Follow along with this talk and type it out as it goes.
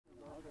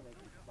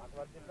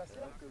va le déplacer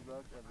là.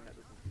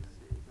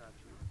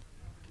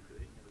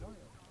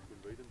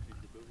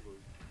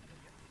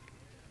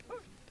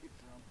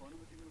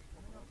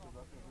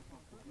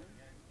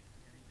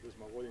 Das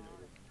mal rollen,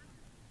 oder?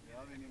 Ja,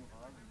 wegen dem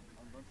Rasen.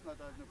 Ansonsten hat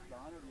er halt eine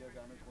Plane, die er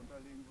gerne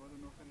drunterlegen würde,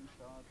 nur für den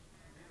Start.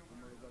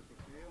 Und wir gesagt,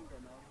 okay, und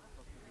danach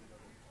passt es wieder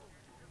weg.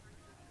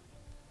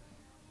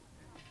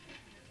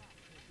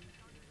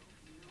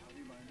 Ja,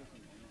 wie meint das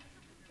in Ordnung?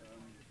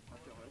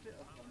 Habt ihr heute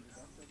erst dran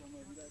gedacht, dass er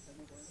mal wieder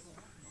keine Reise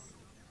hat?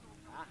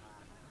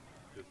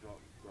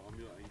 Da haben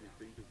wir eigentlich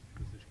gedacht,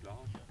 das ist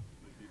klar.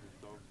 Und wie du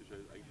sagst, ist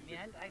halt eigentlich. Wir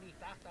haben eigentlich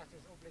gedacht, dass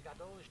das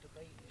obligatorisch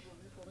dabei ist.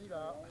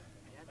 Ja,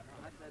 da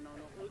hat er noch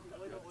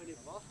irgendeiner eine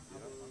gebracht. Da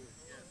haben wir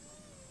es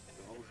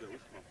ja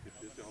ausgemacht.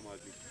 Jetzt haben wir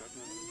halt nichts gesagt.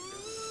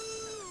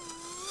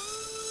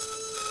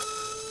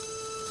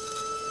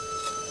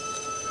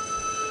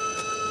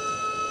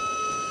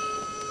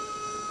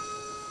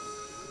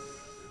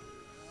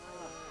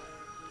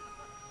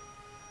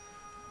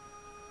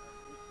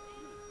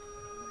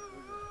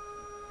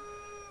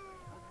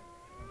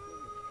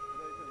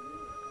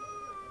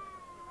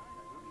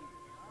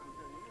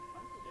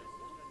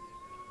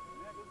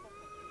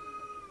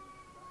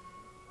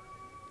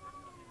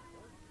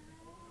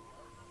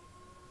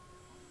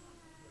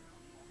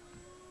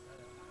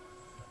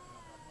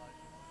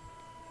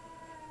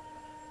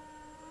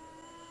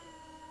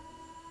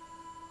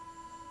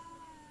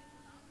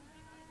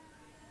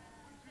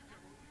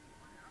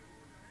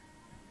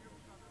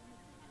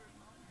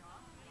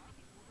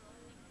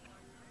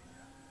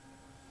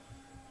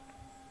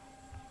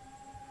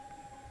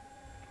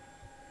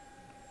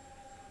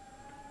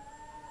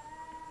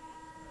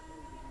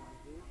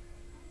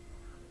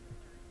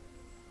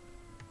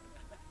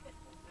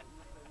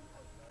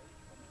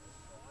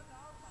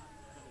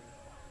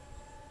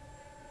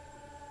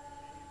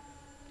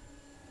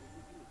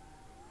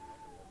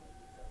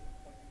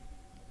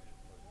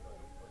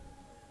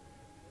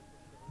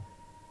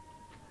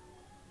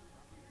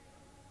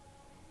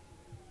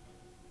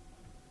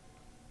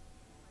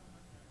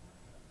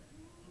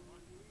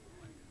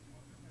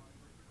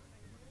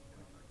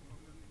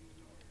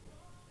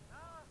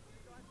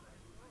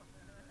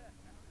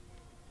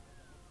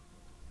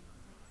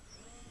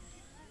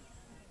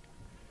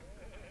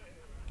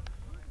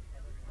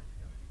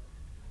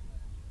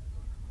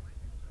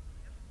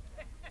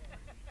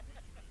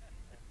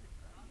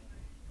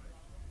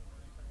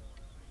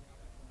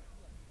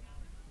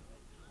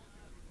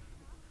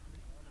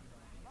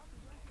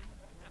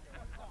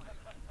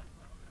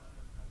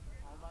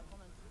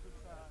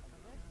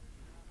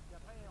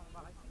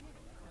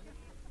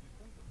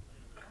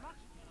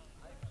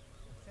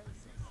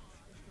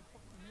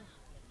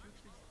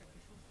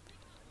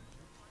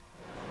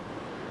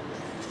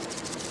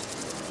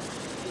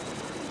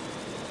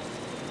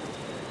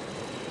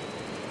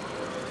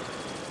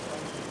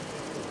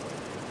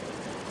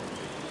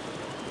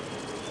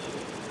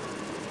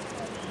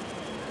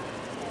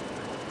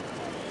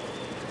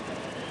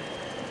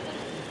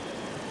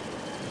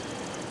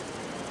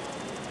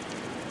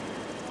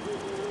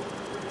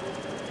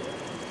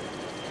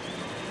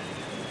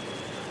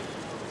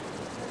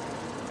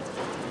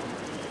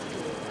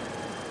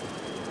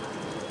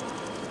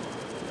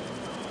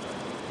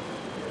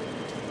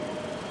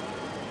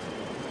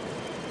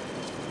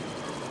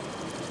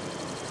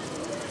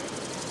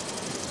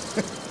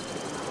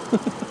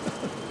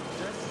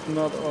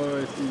 Not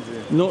always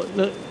easy.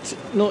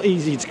 Not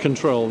easy to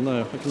control,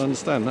 no, I can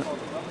understand that.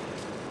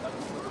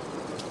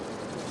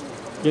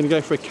 You going to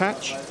go for a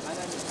catch?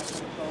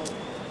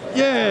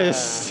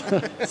 Yes!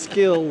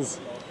 Skills.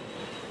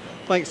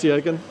 Thanks,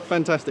 Jürgen.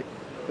 Fantastic.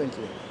 Thank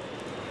you.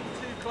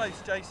 Too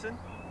close, Jason,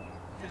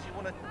 because you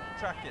want to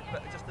track it,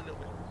 but just a little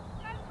bit.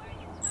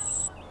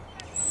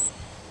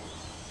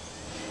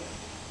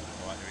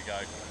 Right, here we go.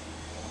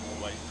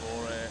 Wait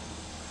for it.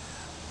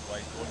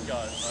 Wait for it. Go.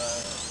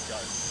 Go.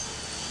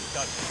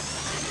 Go.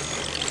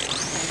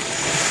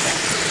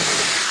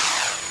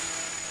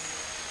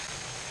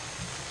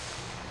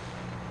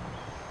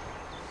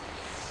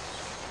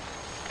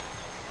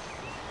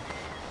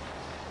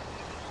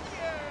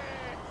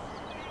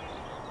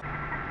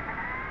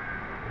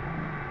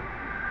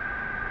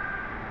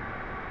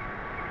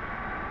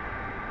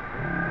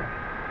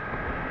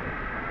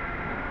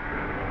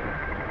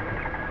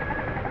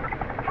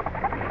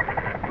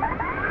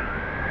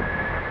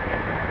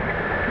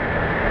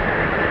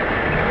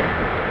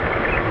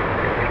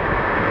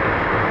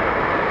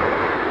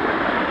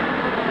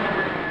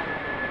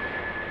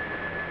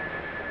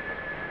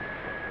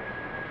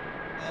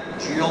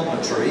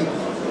 Geometry,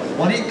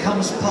 when it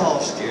comes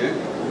past you,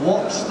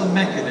 watch the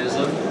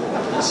mechanism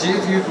and see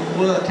if you can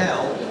work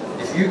out,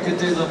 if you could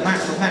do the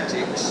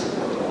mathematics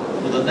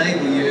that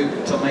enable you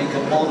to make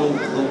a model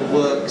that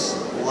works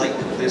like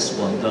this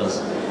one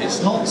does.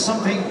 It's not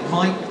something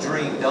Mike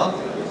dreamed up.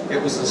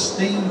 It was a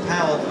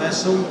steam-powered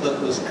vessel that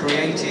was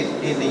created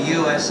in the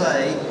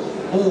USA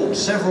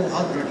several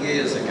hundred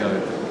years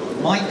ago.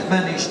 Mike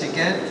managed to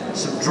get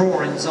some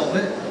drawings of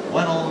it,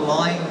 went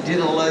online, did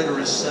a load of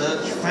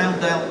research,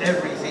 found out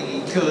everything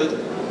he could,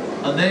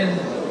 and then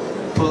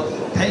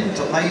put pen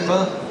to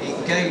paper,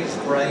 engaged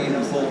brain,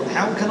 and thought,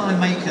 how can I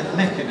make a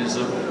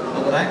mechanism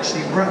that would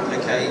actually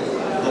replicate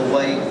the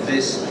way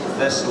this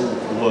vessel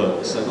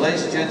works? So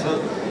ladies and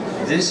gentlemen,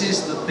 this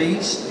is the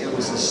beast. It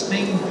was a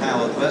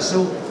steam-powered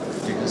vessel.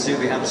 You can see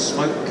we have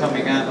smoke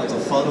coming out of the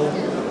funnel.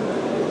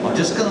 I'm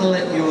just going to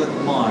let you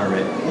admire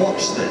it.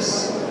 Watch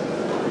this.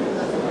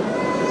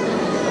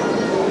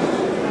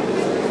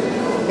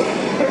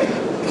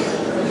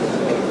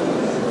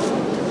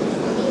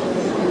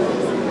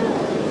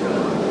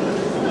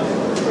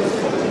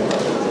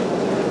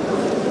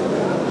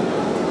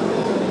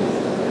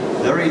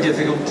 Very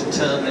difficult to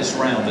turn this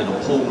round in a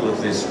pool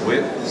of this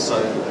width, so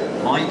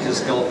Mike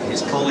has got,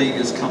 his colleague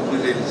has come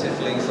with him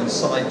literally from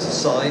side to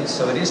side,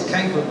 so it is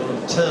capable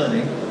of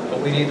turning, but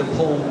we need to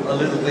pull a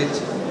little bit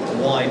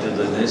wider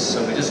than this,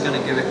 so we're just going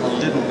to give it a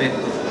little bit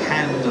of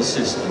hand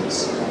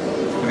assistance.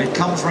 If it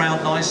comes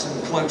round nice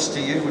and close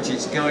to you, which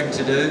it's going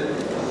to do,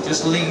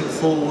 just lean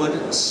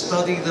forward,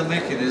 study the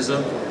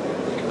mechanism,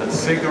 and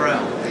figure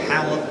out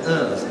how on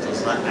earth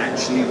does that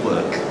actually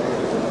work.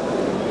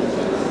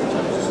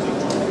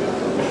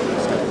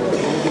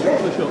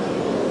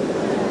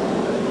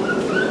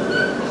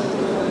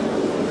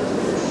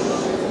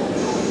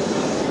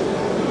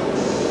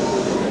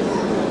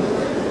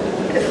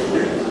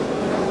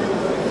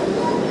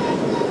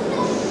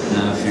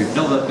 Now, if you've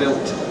never built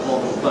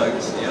model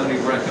boats, the only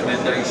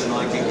recommendation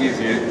I can give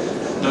you,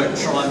 don't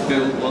try and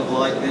build one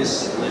like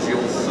this as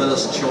your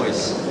first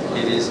choice.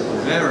 It is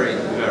very,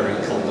 very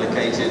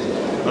complicated,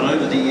 but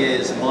over the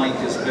years Mike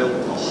has built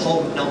a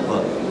whole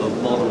number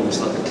of models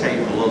that are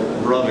capable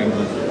of rowing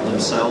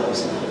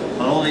themselves,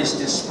 and on his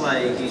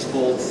display he's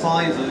brought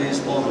 5 of his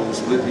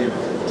models with him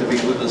to be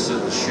with us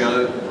at the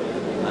show.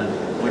 And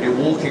when you're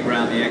walking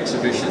around the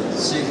exhibition,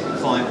 see if you can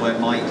find where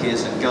Mike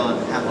is and go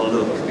and have a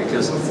look,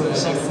 because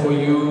for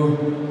you,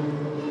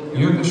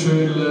 Jürgen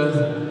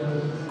Schödle,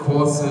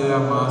 CRAZIER,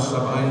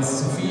 Maßstab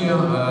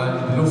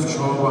 1:4, die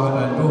Luftschraube hat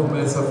einen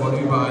Durchmesser von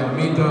über 1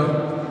 Meter,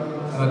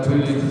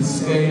 natürlich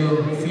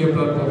Scale,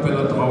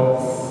 4-Blatt-Propeller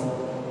drauf.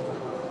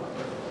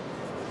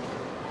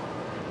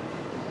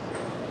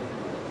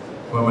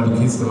 Wollen wir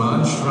die Kiste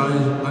mal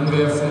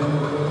anwerfen?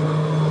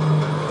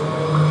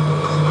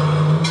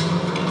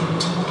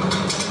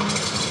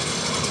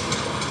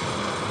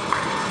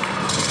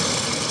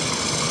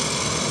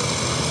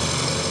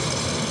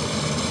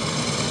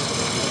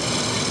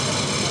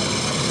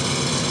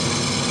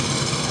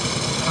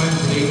 Ein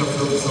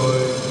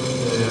Trägerflugzeug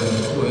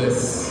der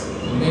US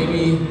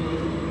Navy.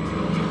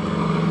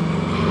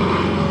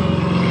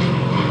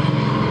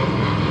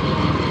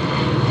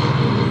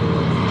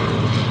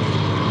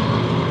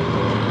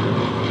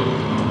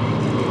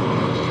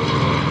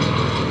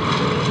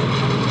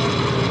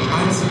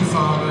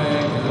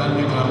 Einziehfahrwerk,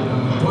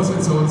 Landeklappen,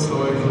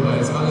 Positionsleuchte, da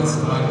ist alles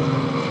dran.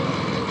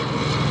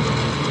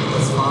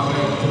 Das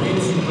Fahrwerk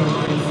dreht sich beim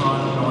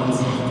Einfahren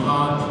 90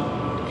 Grad.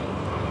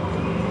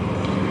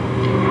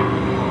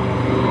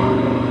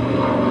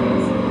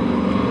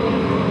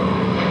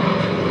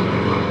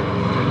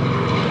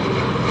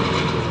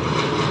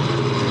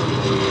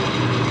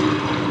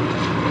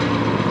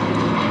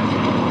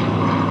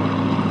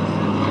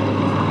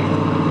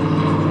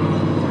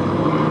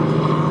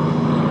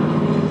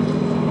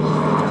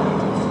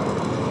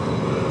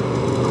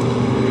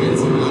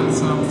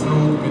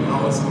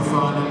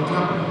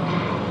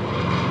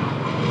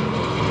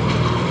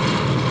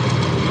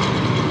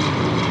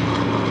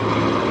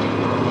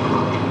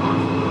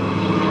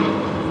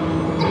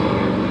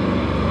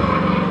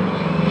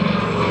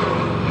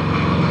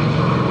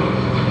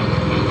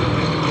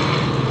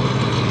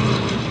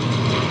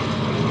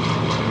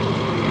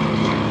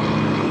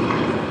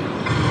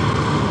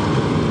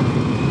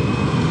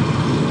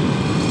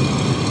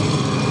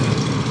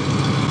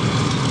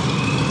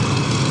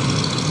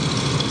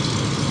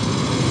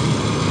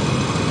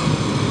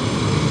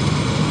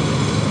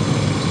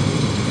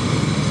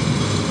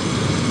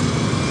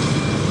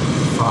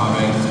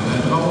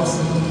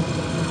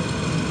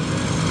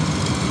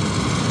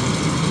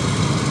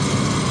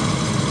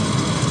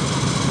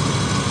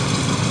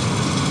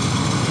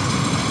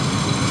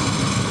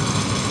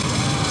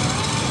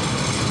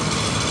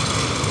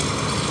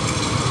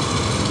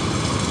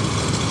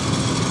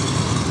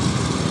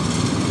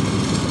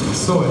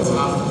 So, jetzt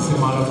achten Sie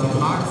mal auf die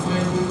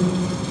Tragflächen.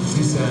 Es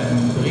ist ja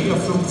ein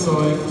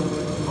Trägerflugzeug.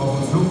 Auf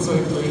dem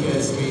Flugzeugträger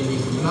ist wenig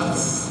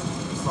Platz,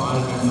 vor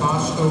allem im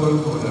Fahrstuhl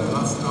oder im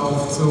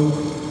Lastenaufzug.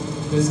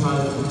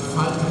 Deshalb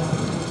faltet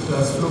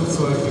das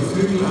Flugzeug die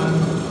Flügel an.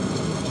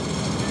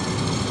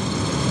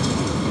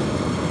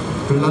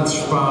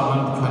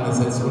 Platzsparend kann es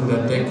jetzt unter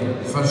Deck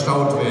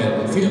verstaut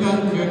werden. Vielen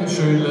Dank, Jürgen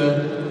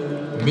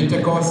Schödle mit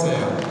der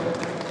CRAZIER.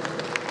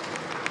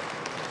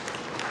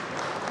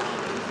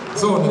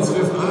 So, und jetzt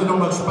dürfen alle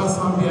nochmal Spaß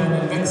haben, die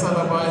einen Wechsel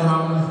dabei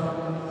haben.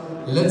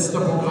 Letzter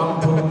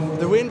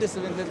Programmpunkt. The wind is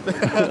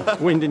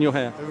Wind in your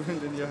hair. the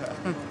wind in your hair.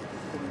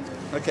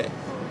 Okay.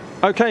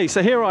 Okay,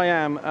 so here I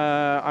am.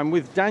 I'm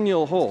with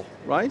Daniel Hall,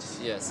 right?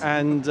 Yes.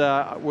 And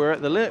we're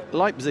at the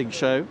Leipzig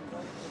show.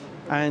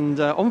 And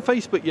on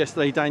Facebook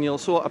yesterday, Daniel, I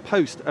saw a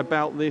post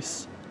about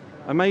this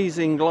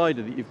amazing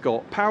glider that you've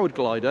got, powered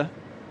glider.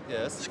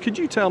 Yes. Could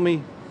you tell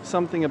me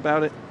something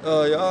about it?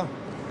 Yeah.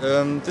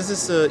 This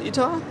is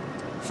ITA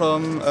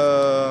from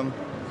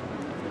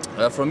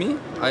me.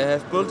 I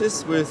have built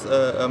this with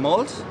a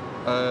mold.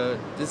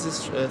 This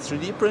is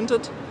 3D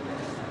printed,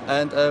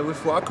 and with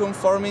vacuum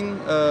forming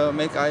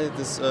make I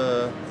this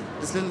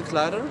little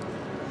glider.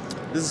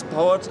 This is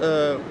powered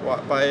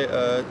by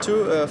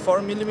two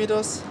 4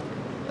 millimeters.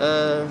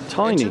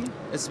 Tiny. Engine.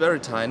 It's very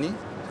tiny.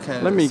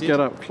 Let me get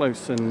up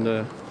close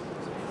and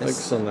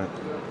focus on that.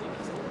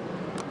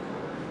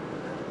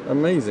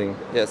 Amazing.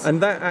 Yes.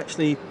 And that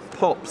actually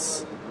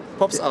pops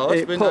out.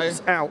 It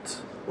pops out.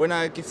 When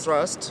I give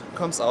thrust,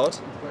 comes out.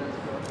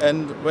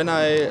 And when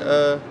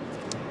I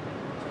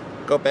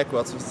go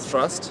backwards with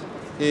thrust,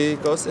 he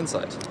goes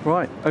inside.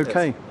 Right,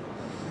 okay. Yes.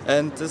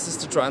 And this is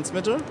the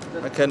transmitter.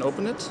 I can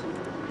open it.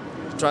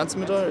 The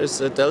transmitter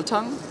is a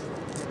Deltang.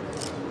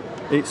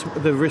 It's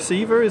the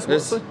receiver is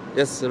yes, what?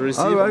 Yes, the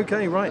receiver. Oh,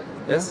 okay, right.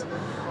 Yes.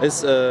 Yeah.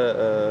 It's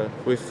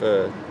with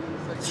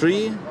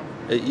 3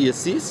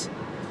 ESCs.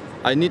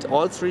 I need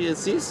all 3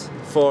 ESCs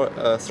for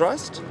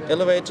thrust,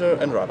 elevator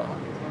and rudder.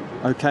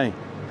 Okay.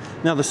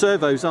 Now the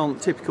servos aren't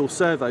typical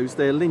servos,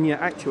 they're linear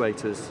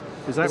actuators.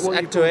 Is that it's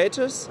what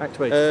actuators?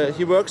 Actuators.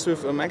 He works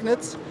with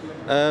magnets.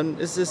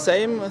 It's the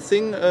same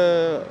thing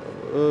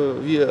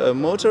via a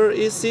motor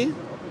ESC.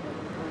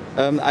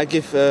 I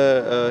give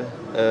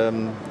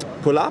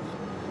pull up.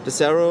 The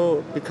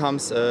servo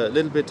becomes a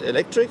little bit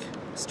electric,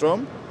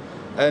 strom,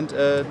 and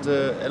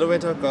the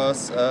elevator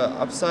goes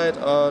upside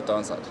or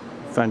downside.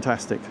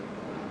 Fantastic.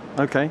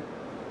 Okay.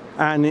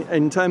 And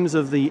in terms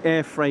of the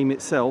airframe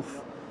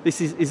itself, is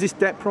this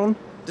Depron?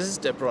 This is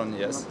Depron,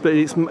 yes. But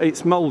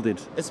it's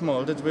molded. It's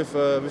molded with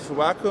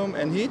vacuum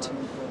and heat,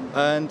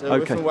 and okay.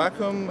 with a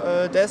vacuum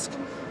desk,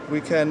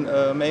 we can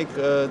make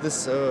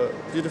this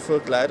beautiful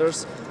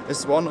gliders.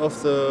 It's one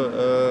of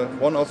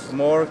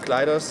more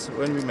gliders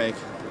when we make.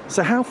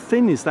 So how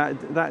thin is that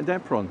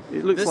Depron?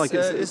 It looks like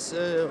it's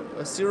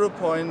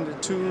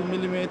 0.2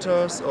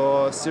 millimeters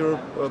or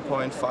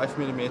 0.5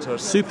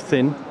 millimeters. Super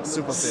thin.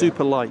 Super thin.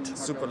 Super light.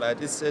 Super light.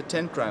 It's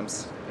 10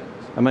 grams.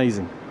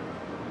 Amazing.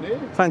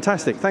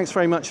 Fantastic. Thanks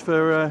very much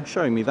for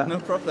showing me that. No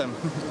problem.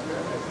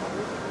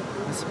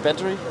 It's a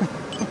battery.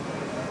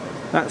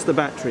 That's the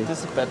battery. This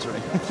is a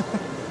battery.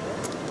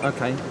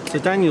 Okay. So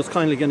Daniel's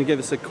kindly going to give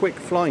us a quick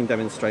flying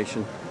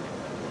demonstration.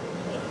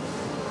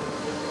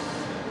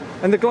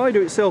 And the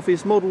glider itself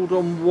is modelled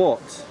on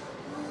what?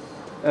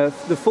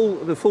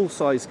 The full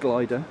size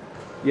glider,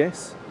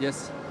 yes?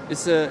 Yes.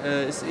 It's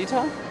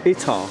ITA.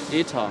 ITA.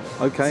 ITA.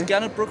 Okay.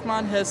 Gernot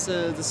Bruckmann has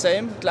the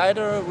same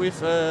glider with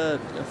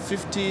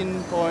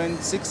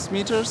 15.6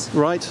 meters.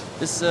 Right.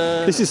 This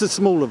is a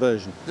smaller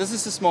version. This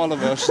is a smaller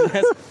version.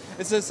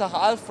 It's a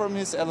half from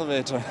his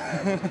elevator.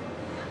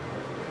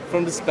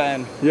 From the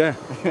span. Yeah.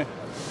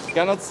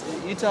 Gernot's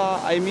ITA,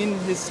 I mean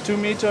his 2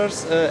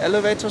 meters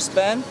elevator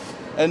span.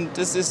 And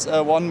this is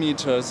 1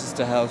 meter, this is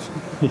the half.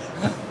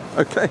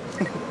 Okay.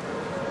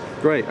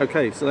 Great,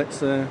 okay, so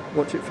let's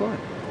watch it fly.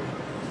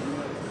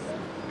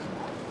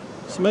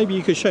 So maybe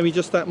you could show me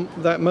just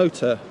that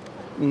motor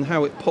and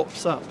how it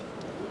pops up.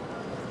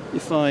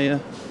 If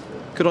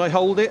could I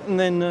hold it and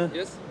then...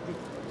 Yes.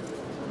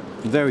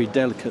 Very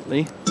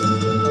delicately.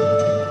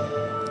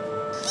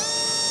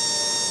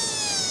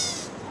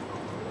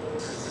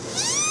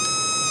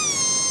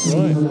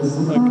 Right,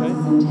 okay.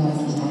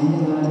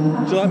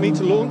 Would you like me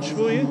to launch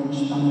for you?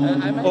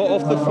 Or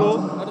off the floor?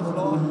 On the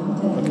floor.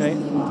 Okay.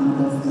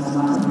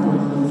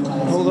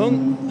 Hold on.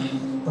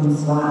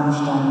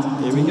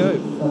 Here we go.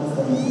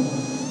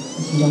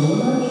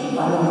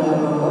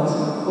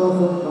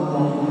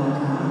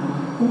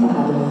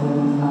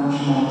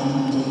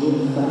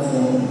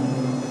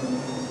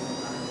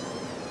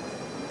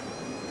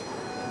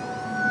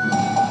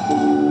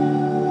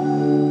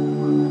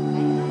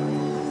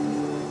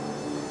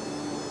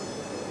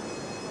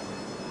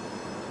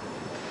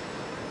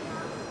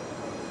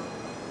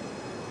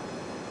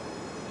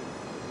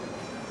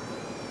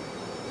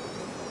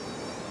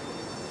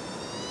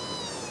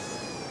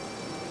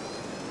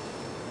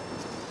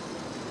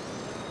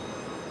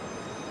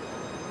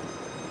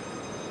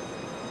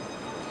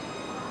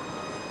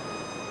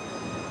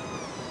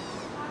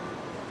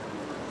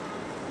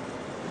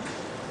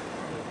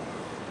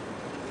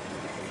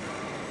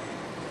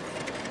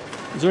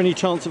 Is there any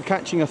chance of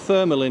catching a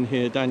thermal in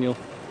here, Daniel?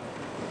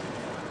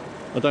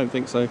 I don't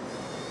think so.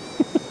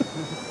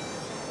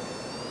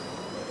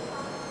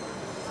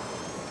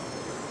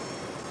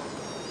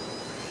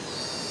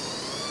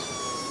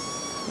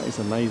 That is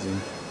amazing.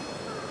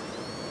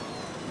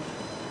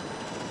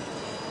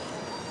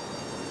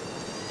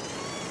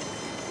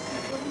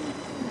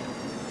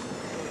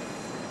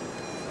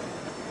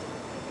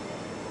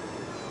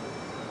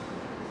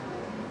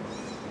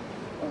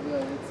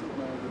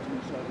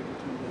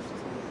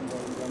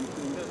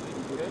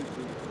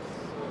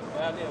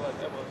 Ja, nee, aber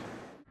der war